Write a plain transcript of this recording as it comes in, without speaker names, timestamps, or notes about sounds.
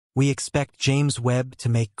We expect James Webb to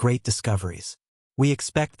make great discoveries. We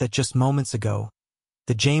expect that just moments ago,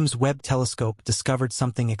 the James Webb Telescope discovered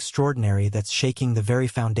something extraordinary that's shaking the very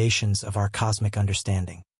foundations of our cosmic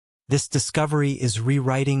understanding. This discovery is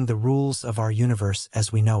rewriting the rules of our universe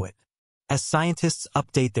as we know it. As scientists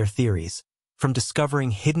update their theories, from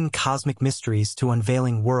discovering hidden cosmic mysteries to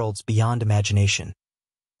unveiling worlds beyond imagination,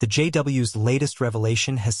 the JW's latest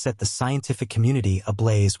revelation has set the scientific community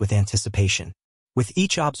ablaze with anticipation. With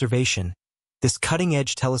each observation, this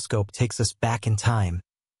cutting-edge telescope takes us back in time,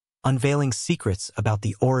 unveiling secrets about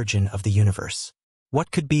the origin of the universe.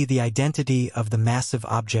 What could be the identity of the massive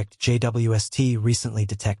object JWST recently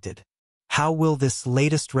detected? How will this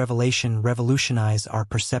latest revelation revolutionize our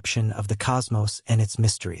perception of the cosmos and its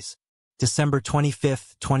mysteries? December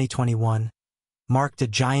 25, 2021, marked a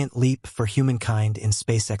giant leap for humankind in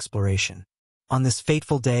space exploration. On this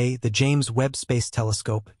fateful day, the James Webb Space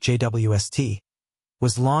Telescope, JWST,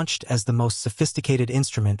 was launched as the most sophisticated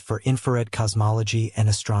instrument for infrared cosmology and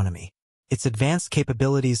astronomy. Its advanced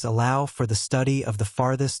capabilities allow for the study of the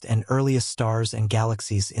farthest and earliest stars and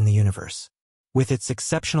galaxies in the universe. With its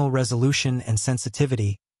exceptional resolution and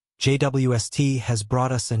sensitivity, JWST has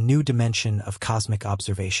brought us a new dimension of cosmic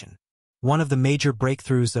observation. One of the major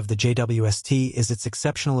breakthroughs of the JWST is its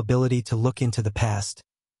exceptional ability to look into the past,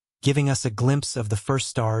 giving us a glimpse of the first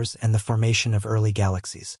stars and the formation of early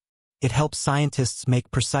galaxies. It helps scientists make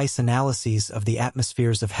precise analyses of the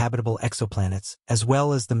atmospheres of habitable exoplanets, as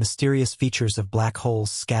well as the mysterious features of black holes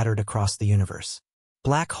scattered across the universe.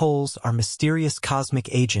 Black holes are mysterious cosmic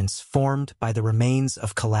agents formed by the remains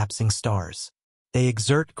of collapsing stars. They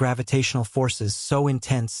exert gravitational forces so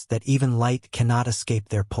intense that even light cannot escape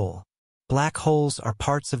their pull. Black holes are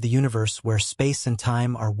parts of the universe where space and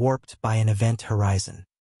time are warped by an event horizon.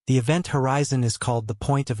 The event horizon is called the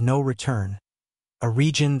point of no return, a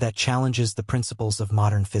region that challenges the principles of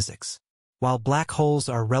modern physics. While black holes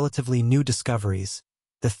are relatively new discoveries,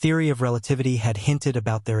 the theory of relativity had hinted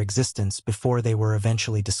about their existence before they were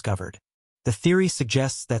eventually discovered. The theory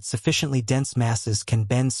suggests that sufficiently dense masses can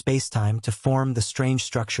bend spacetime to form the strange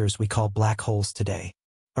structures we call black holes today.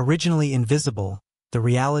 Originally invisible, the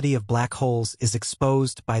reality of black holes is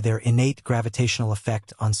exposed by their innate gravitational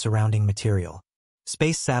effect on surrounding material.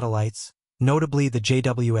 Space satellites, notably the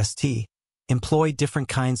JWST, employ different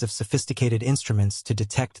kinds of sophisticated instruments to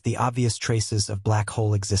detect the obvious traces of black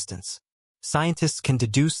hole existence. Scientists can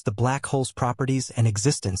deduce the black hole's properties and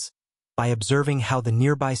existence by observing how the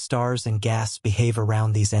nearby stars and gas behave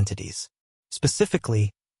around these entities.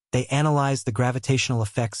 Specifically, they analyze the gravitational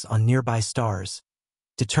effects on nearby stars,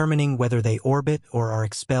 determining whether they orbit or are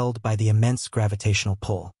expelled by the immense gravitational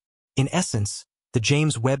pull. In essence, the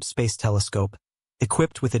James Webb Space Telescope,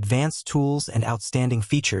 equipped with advanced tools and outstanding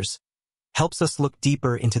features, helps us look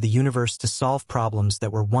deeper into the universe to solve problems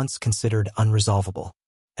that were once considered unresolvable.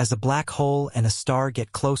 As a black hole and a star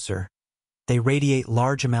get closer, they radiate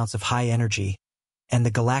large amounts of high energy, and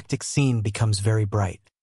the galactic scene becomes very bright.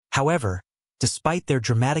 However, despite their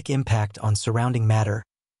dramatic impact on surrounding matter,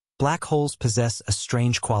 black holes possess a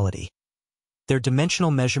strange quality. Their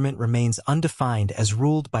dimensional measurement remains undefined as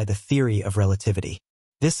ruled by the theory of relativity.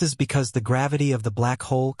 This is because the gravity of the black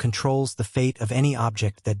hole controls the fate of any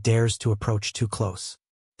object that dares to approach too close.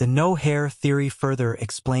 The no-hair theory further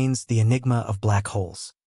explains the enigma of black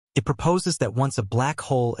holes. It proposes that once a black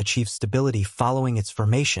hole achieves stability following its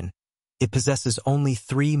formation, it possesses only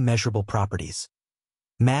three measurable properties: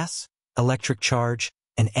 mass, electric charge,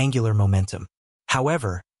 and angular momentum.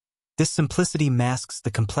 However, this simplicity masks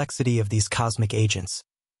the complexity of these cosmic agents,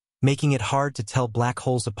 making it hard to tell black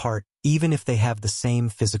holes apart even if they have the same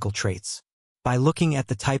physical traits. By looking at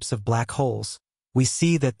the types of black holes, we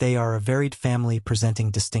see that they are a varied family presenting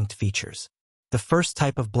distinct features. The first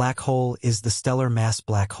type of black hole is the stellar mass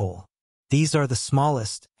black hole. These are the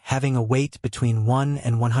smallest, having a weight between 1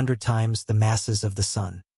 and 100 times the masses of the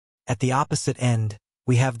Sun. At the opposite end,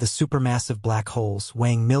 we have the supermassive black holes,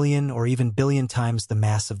 weighing million or even billion times the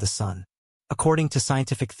mass of the Sun. According to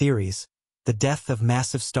scientific theories, the death of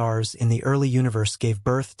massive stars in the early universe gave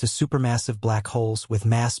birth to supermassive black holes with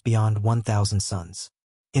mass beyond 1,000 suns.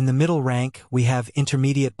 In the middle rank, we have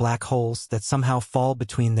intermediate black holes that somehow fall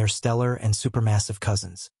between their stellar and supermassive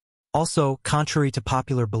cousins. Also, contrary to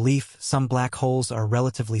popular belief, some black holes are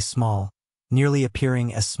relatively small, nearly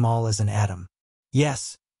appearing as small as an atom.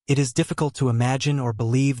 Yes, it is difficult to imagine or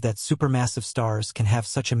believe that supermassive stars can have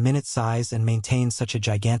such a minute size and maintain such a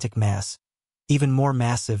gigantic mass, even more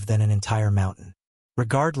massive than an entire mountain.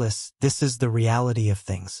 Regardless, this is the reality of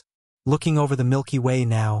things. Looking over the Milky Way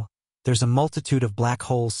now, there's a multitude of black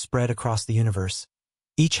holes spread across the universe,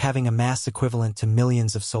 each having a mass equivalent to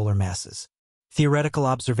millions of solar masses. Theoretical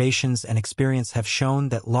observations and experience have shown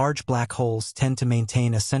that large black holes tend to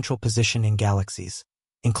maintain a central position in galaxies,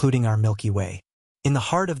 including our Milky Way. In the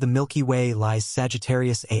heart of the Milky Way lies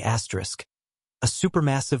Sagittarius A*, a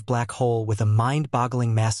supermassive black hole with a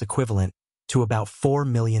mind-boggling mass equivalent to about 4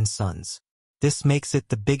 million suns. This makes it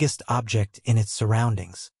the biggest object in its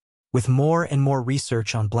surroundings. With more and more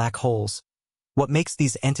research on black holes, what makes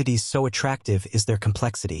these entities so attractive is their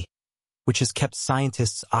complexity, which has kept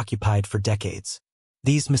scientists occupied for decades.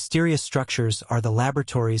 These mysterious structures are the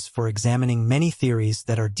laboratories for examining many theories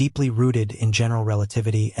that are deeply rooted in general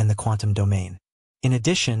relativity and the quantum domain. In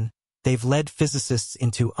addition, they've led physicists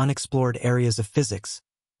into unexplored areas of physics,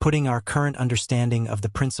 putting our current understanding of the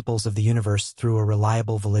principles of the universe through a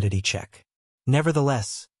reliable validity check.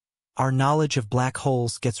 Nevertheless, our knowledge of black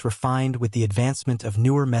holes gets refined with the advancement of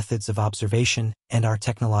newer methods of observation and our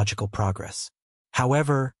technological progress.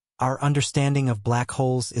 However, our understanding of black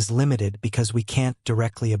holes is limited because we can't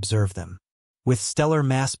directly observe them. With stellar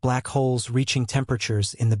mass black holes reaching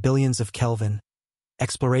temperatures in the billions of Kelvin,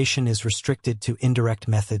 exploration is restricted to indirect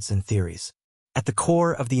methods and theories. At the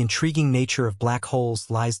core of the intriguing nature of black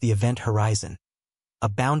holes lies the event horizon, a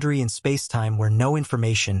boundary in spacetime where no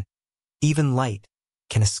information, even light,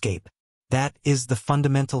 can escape. That is the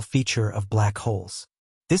fundamental feature of black holes.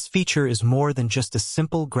 This feature is more than just a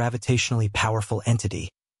simple gravitationally powerful entity.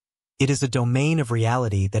 It is a domain of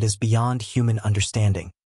reality that is beyond human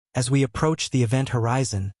understanding. As we approach the event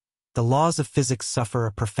horizon, the laws of physics suffer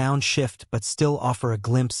a profound shift but still offer a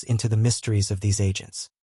glimpse into the mysteries of these agents.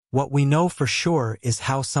 What we know for sure is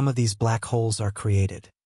how some of these black holes are created.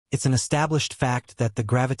 It's an established fact that the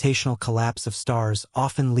gravitational collapse of stars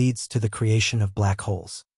often leads to the creation of black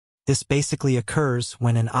holes. This basically occurs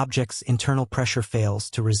when an object's internal pressure fails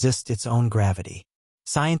to resist its own gravity.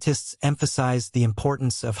 Scientists emphasize the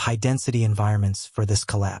importance of high-density environments for this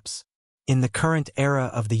collapse. In the current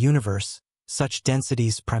era of the universe, such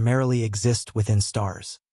densities primarily exist within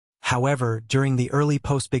stars. However, during the early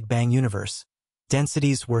post-Big Bang universe,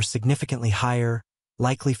 densities were significantly higher,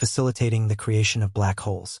 likely facilitating the creation of black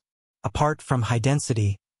holes. Apart from high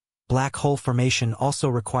density, black hole formation also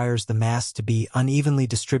requires the mass to be unevenly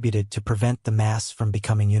distributed to prevent the mass from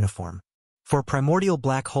becoming uniform. For primordial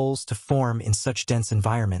black holes to form in such dense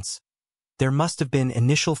environments, there must have been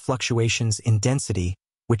initial fluctuations in density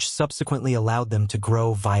which subsequently allowed them to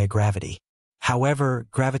grow via gravity. However,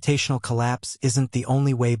 gravitational collapse isn't the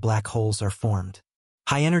only way black holes are formed.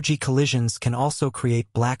 High-energy collisions can also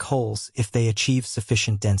create black holes if they achieve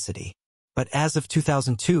sufficient density. But as of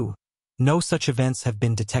 2002, no such events have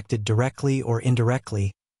been detected directly or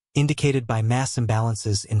indirectly, indicated by mass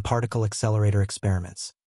imbalances in particle accelerator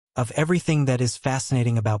experiments. Of everything that is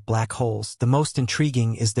fascinating about black holes, the most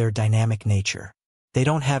intriguing is their dynamic nature. They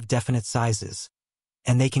don't have definite sizes,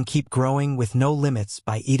 and they can keep growing with no limits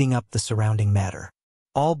by eating up the surrounding matter.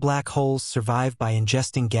 All black holes survive by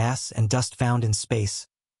ingesting gas and dust found in space,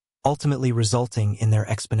 ultimately resulting in their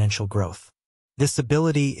exponential growth. This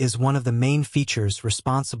ability is one of the main features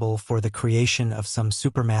responsible for the creation of some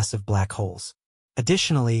supermassive black holes.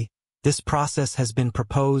 Additionally, this process has been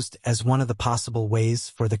proposed as one of the possible ways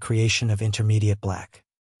for the creation of intermediate black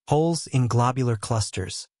holes in globular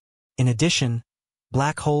clusters. In addition,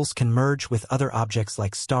 black holes can merge with other objects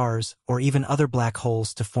like stars or even other black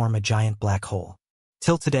holes to form a giant black hole.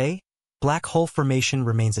 Till today, black hole formation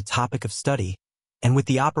remains a topic of study, and with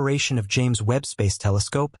the operation of James Webb Space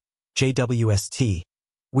Telescope, JWST,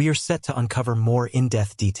 we are set to uncover more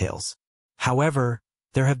in-depth details. However,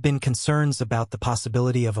 there have been concerns about the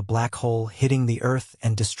possibility of a black hole hitting the Earth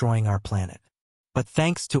and destroying our planet. But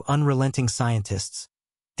thanks to unrelenting scientists,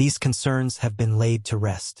 these concerns have been laid to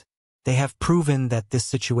rest. They have proven that this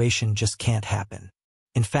situation just can't happen.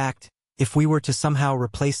 In fact, if we were to somehow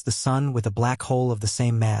replace the Sun with a black hole of the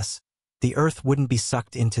same mass, the Earth wouldn't be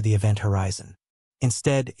sucked into the event horizon.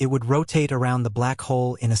 Instead, it would rotate around the black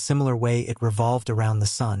hole in a similar way it revolved around the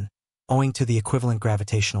Sun, owing to the equivalent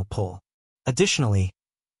gravitational pull. Additionally,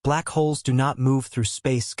 black holes do not move through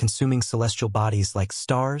space consuming celestial bodies like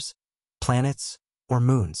stars, planets, or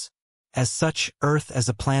moons. As such, Earth as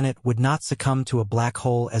a planet would not succumb to a black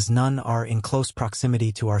hole as none are in close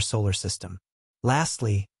proximity to our solar system.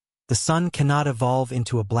 Lastly, the Sun cannot evolve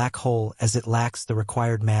into a black hole as it lacks the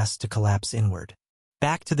required mass to collapse inward.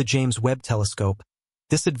 Back to the James Webb Telescope,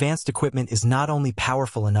 this advanced equipment is not only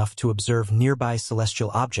powerful enough to observe nearby celestial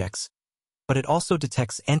objects, but it also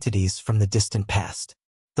detects entities from the distant past.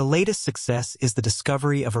 The latest success is the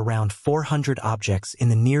discovery of around 400 objects in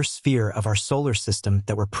the near sphere of our solar system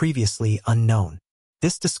that were previously unknown.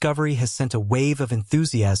 This discovery has sent a wave of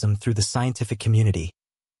enthusiasm through the scientific community,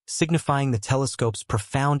 signifying the telescope's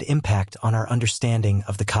profound impact on our understanding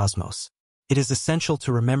of the cosmos. It is essential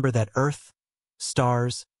to remember that Earth,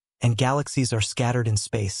 stars, and galaxies are scattered in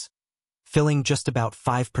space, filling just about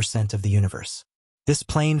 5% of the universe. This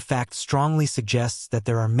plain fact strongly suggests that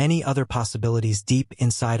there are many other possibilities deep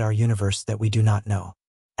inside our universe that we do not know.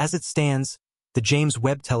 As it stands, the James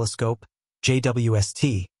Webb Telescope,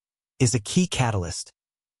 JWST, is a key catalyst,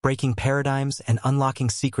 breaking paradigms and unlocking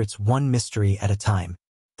secrets one mystery at a time.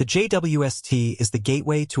 The JWST is the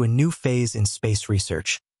gateway to a new phase in space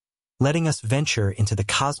research, letting us venture into the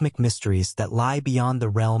cosmic mysteries that lie beyond the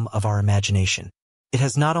realm of our imagination. It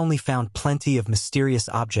has not only found plenty of mysterious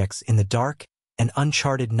objects in the dark and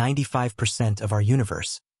uncharted 95% of our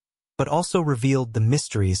universe, but also revealed the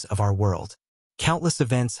mysteries of our world. Countless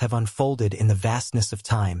events have unfolded in the vastness of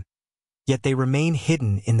time, yet they remain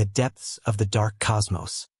hidden in the depths of the dark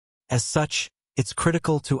cosmos. As such, it's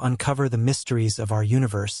critical to uncover the mysteries of our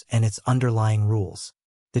universe and its underlying rules.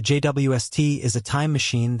 The JWST is a time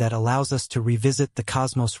machine that allows us to revisit the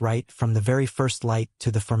cosmos right from the very first light to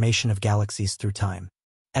the formation of galaxies through time.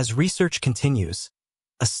 As research continues,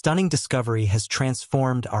 a stunning discovery has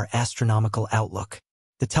transformed our astronomical outlook.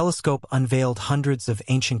 The telescope unveiled hundreds of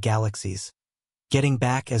ancient galaxies, getting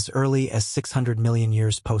back as early as 600 million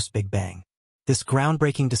years post-Big Bang. This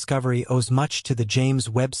groundbreaking discovery owes much to the James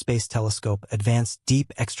Webb Space Telescope Advanced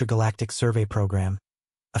Deep Extragalactic Survey Program,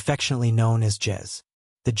 affectionately known as JES.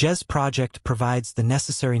 The JES project provides the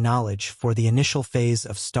necessary knowledge for the initial phase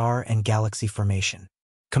of star and galaxy formation.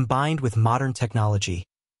 Combined with modern technology,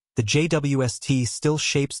 the JWST still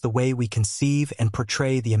shapes the way we conceive and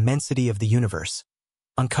portray the immensity of the universe,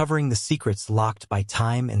 uncovering the secrets locked by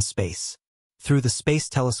time and space. Through the Space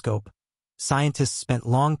Telescope, scientists spent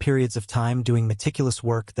long periods of time doing meticulous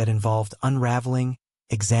work that involved unraveling,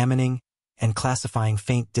 examining, and classifying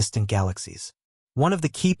faint distant galaxies. One of the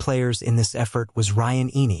key players in this effort was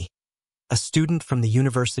Ryan Eni, a student from the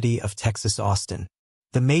University of Texas, Austin.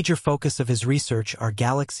 The major focus of his research are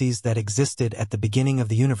galaxies that existed at the beginning of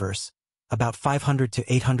the universe, about 500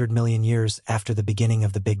 to 800 million years after the beginning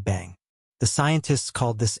of the Big Bang. The scientists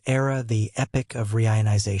called this era the Epoch of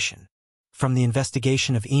Reionization. From the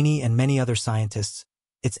investigation of Eni and many other scientists,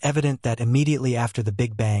 it's evident that immediately after the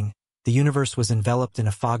Big Bang, the universe was enveloped in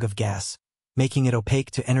a fog of gas, making it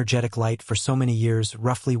opaque to energetic light for so many years,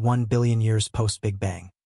 roughly 1 billion years post-Big Bang.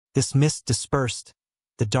 This mist dispersed,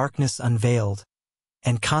 the darkness unveiled,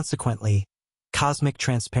 and consequently, cosmic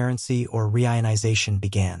transparency or reionization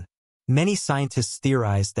began. Many scientists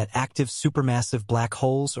theorize that active supermassive black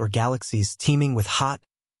holes or galaxies teeming with hot,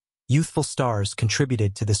 youthful stars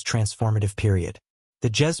contributed to this transformative period. The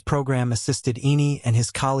JES program assisted Eni and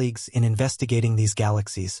his colleagues in investigating these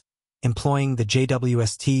galaxies, employing the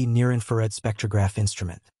JWST near-infrared spectrograph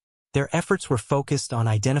instrument. Their efforts were focused on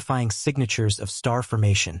identifying signatures of star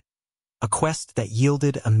formation, a quest that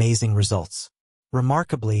yielded amazing results.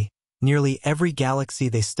 Remarkably, nearly every galaxy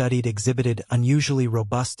they studied exhibited unusually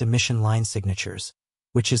robust emission line signatures,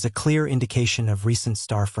 which is a clear indication of recent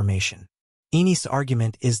star formation. Eni's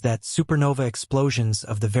argument is that supernova explosions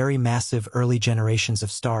of the very massive early generations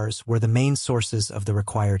of stars were the main sources of the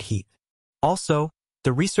required heat. Also,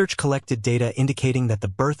 the research collected data indicating that the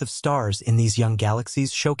birth of stars in these young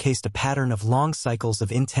galaxies showcased a pattern of long cycles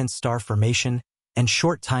of intense star formation and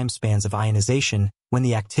short time spans of ionization when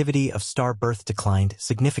the activity of star birth declined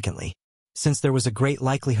significantly. Since there was a great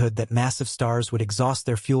likelihood that massive stars would exhaust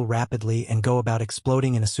their fuel rapidly and go about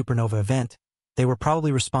exploding in a supernova event, they were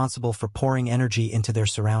probably responsible for pouring energy into their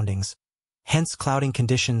surroundings, hence clouding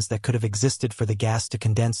conditions that could have existed for the gas to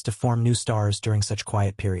condense to form new stars during such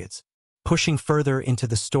quiet periods. Pushing further into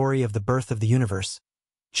the story of the birth of the universe,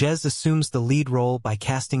 JES assumes the lead role by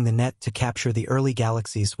casting the net to capture the early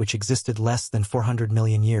galaxies which existed less than 400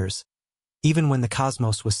 million years, even when the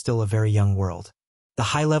cosmos was still a very young world. The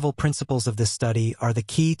high-level principles of this study are the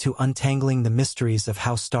key to untangling the mysteries of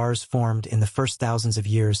how stars formed in the first thousands of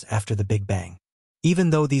years after the Big Bang.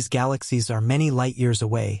 Even though these galaxies are many light-years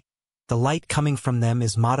away, the light coming from them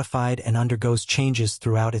is modified and undergoes changes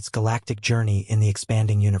throughout its galactic journey in the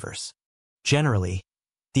expanding universe. Generally,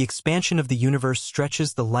 the expansion of the universe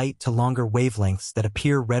stretches the light to longer wavelengths that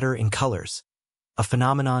appear redder in colors, a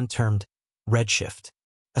phenomenon termed redshift.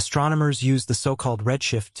 Astronomers use the so-called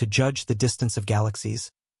redshift to judge the distance of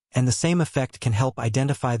galaxies, and the same effect can help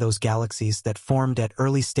identify those galaxies that formed at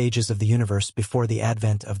early stages of the universe before the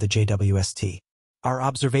advent of the JWST. Our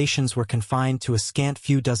observations were confined to a scant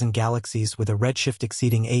few dozen galaxies with a redshift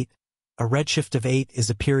exceeding 8. A redshift of 8 is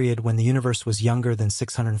a period when the universe was younger than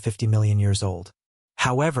 650 million years old.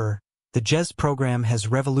 However, the JES program has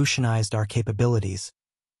revolutionized our capabilities,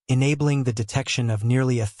 enabling the detection of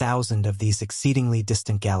nearly 1,000 of these exceedingly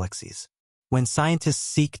distant galaxies. When scientists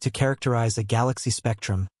seek to characterize a galaxy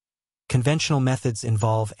spectrum, conventional methods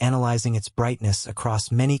involve analyzing its brightness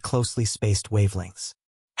across many closely spaced wavelengths.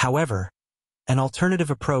 However, an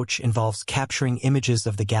alternative approach involves capturing images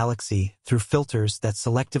of the galaxy through filters that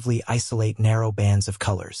selectively isolate narrow bands of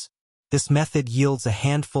colors. This method yields a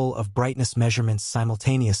handful of brightness measurements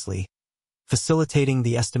simultaneously, facilitating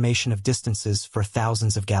the estimation of distances for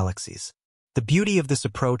thousands of galaxies. The beauty of this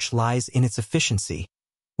approach lies in its efficiency,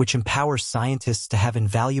 which empowers scientists to have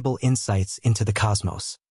invaluable insights into the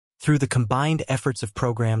cosmos. Through the combined efforts of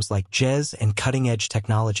programs like JES and cutting-edge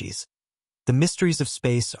technologies, the mysteries of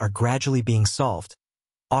space are gradually being solved,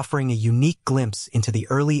 offering a unique glimpse into the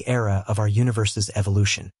early era of our universe's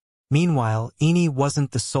evolution. Meanwhile, Eni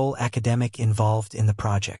wasn't the sole academic involved in the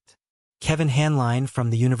project. Kevin Hanline from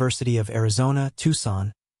the University of Arizona,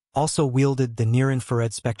 Tucson, also wielded the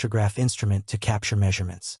near-infrared spectrograph instrument to capture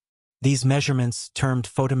measurements. These measurements, termed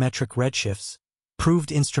photometric redshifts,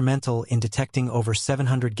 proved instrumental in detecting over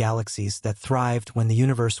 700 galaxies that thrived when the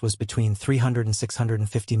universe was between 300 and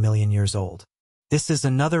 650 million years old. This is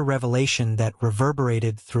another revelation that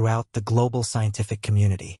reverberated throughout the global scientific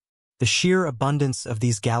community. The sheer abundance of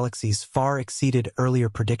these galaxies far exceeded earlier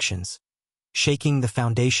predictions, shaking the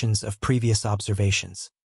foundations of previous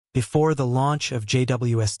observations. Before the launch of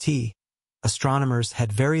JWST, astronomers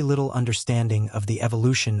had very little understanding of the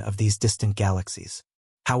evolution of these distant galaxies.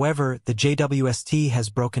 However, the JWST has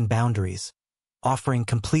broken boundaries, offering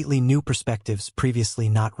completely new perspectives previously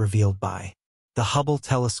not revealed by the Hubble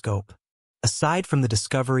telescope. Aside from the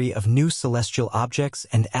discovery of new celestial objects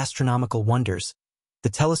and astronomical wonders, the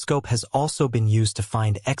telescope has also been used to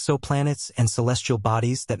find exoplanets and celestial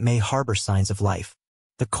bodies that may harbor signs of life.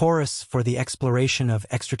 The chorus for the exploration of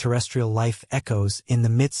extraterrestrial life echoes in the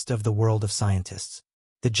midst of the world of scientists.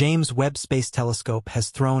 The James Webb Space Telescope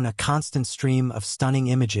has thrown a constant stream of stunning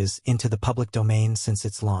images into the public domain since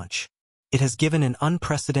its launch. It has given an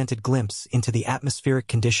unprecedented glimpse into the atmospheric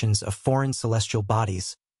conditions of foreign celestial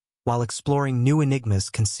bodies, while exploring new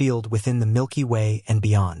enigmas concealed within the Milky Way and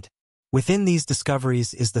beyond. Within these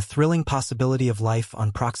discoveries is the thrilling possibility of life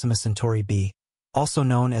on Proxima Centauri b, also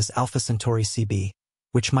known as Alpha Centauri Cb,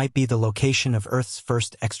 which might be the location of Earth's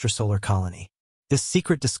first extrasolar colony. This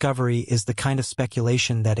secret discovery is the kind of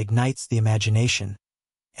speculation that ignites the imagination,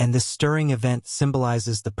 and this stirring event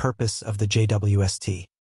symbolizes the purpose of the JWST.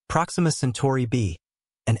 Proxima Centauri b,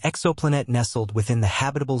 an exoplanet nestled within the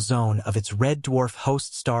habitable zone of its red dwarf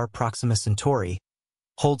host star Proxima Centauri,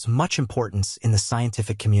 holds much importance in the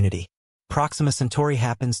scientific community. Proxima Centauri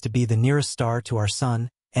happens to be the nearest star to our Sun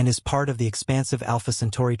and is part of the expansive Alpha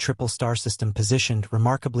Centauri triple star system positioned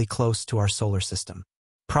remarkably close to our solar system.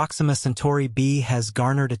 Proxima Centauri b has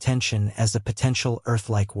garnered attention as a potential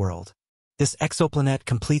Earth-like world. This exoplanet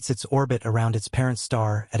completes its orbit around its parent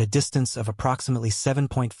star at a distance of approximately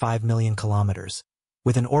 7.5 million kilometers,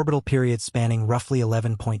 with an orbital period spanning roughly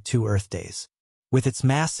 11.2 Earth days. With its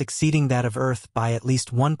mass exceeding that of Earth by at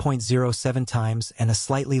least 1.07 times and a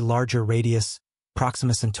slightly larger radius,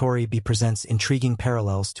 Proxima Centauri b presents intriguing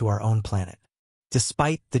parallels to our own planet.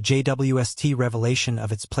 Despite the JWST revelation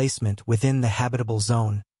of its placement within the habitable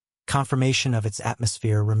zone, confirmation of its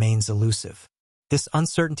atmosphere remains elusive. This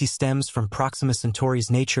uncertainty stems from Proxima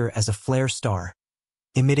Centauri's nature as a flare star,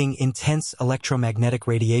 emitting intense electromagnetic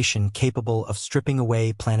radiation capable of stripping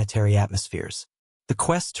away planetary atmospheres. The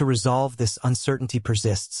quest to resolve this uncertainty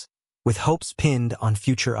persists, with hopes pinned on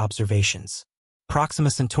future observations.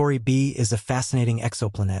 Proxima Centauri b is a fascinating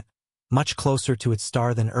exoplanet, much closer to its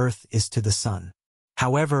star than Earth is to the Sun.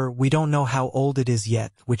 However, we don't know how old it is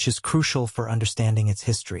yet, which is crucial for understanding its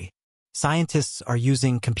history. Scientists are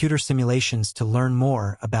using computer simulations to learn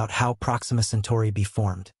more about how Proxima Centauri b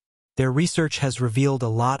formed. Their research has revealed a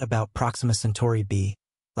lot about Proxima Centauri b,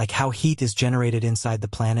 like how heat is generated inside the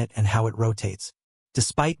planet and how it rotates.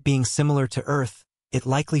 Despite being similar to Earth, it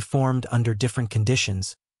likely formed under different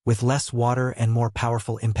conditions, with less water and more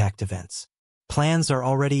powerful impact events. Plans are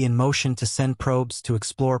already in motion to send probes to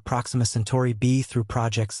explore Proxima Centauri b through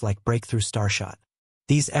projects like Breakthrough Starshot.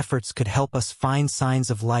 These efforts could help us find signs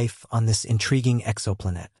of life on this intriguing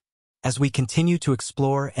exoplanet. As we continue to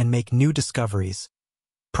explore and make new discoveries,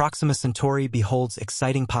 Proxima Centauri b holds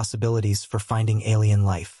exciting possibilities for finding alien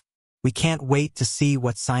life. We can't wait to see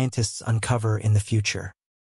what scientists uncover in the future.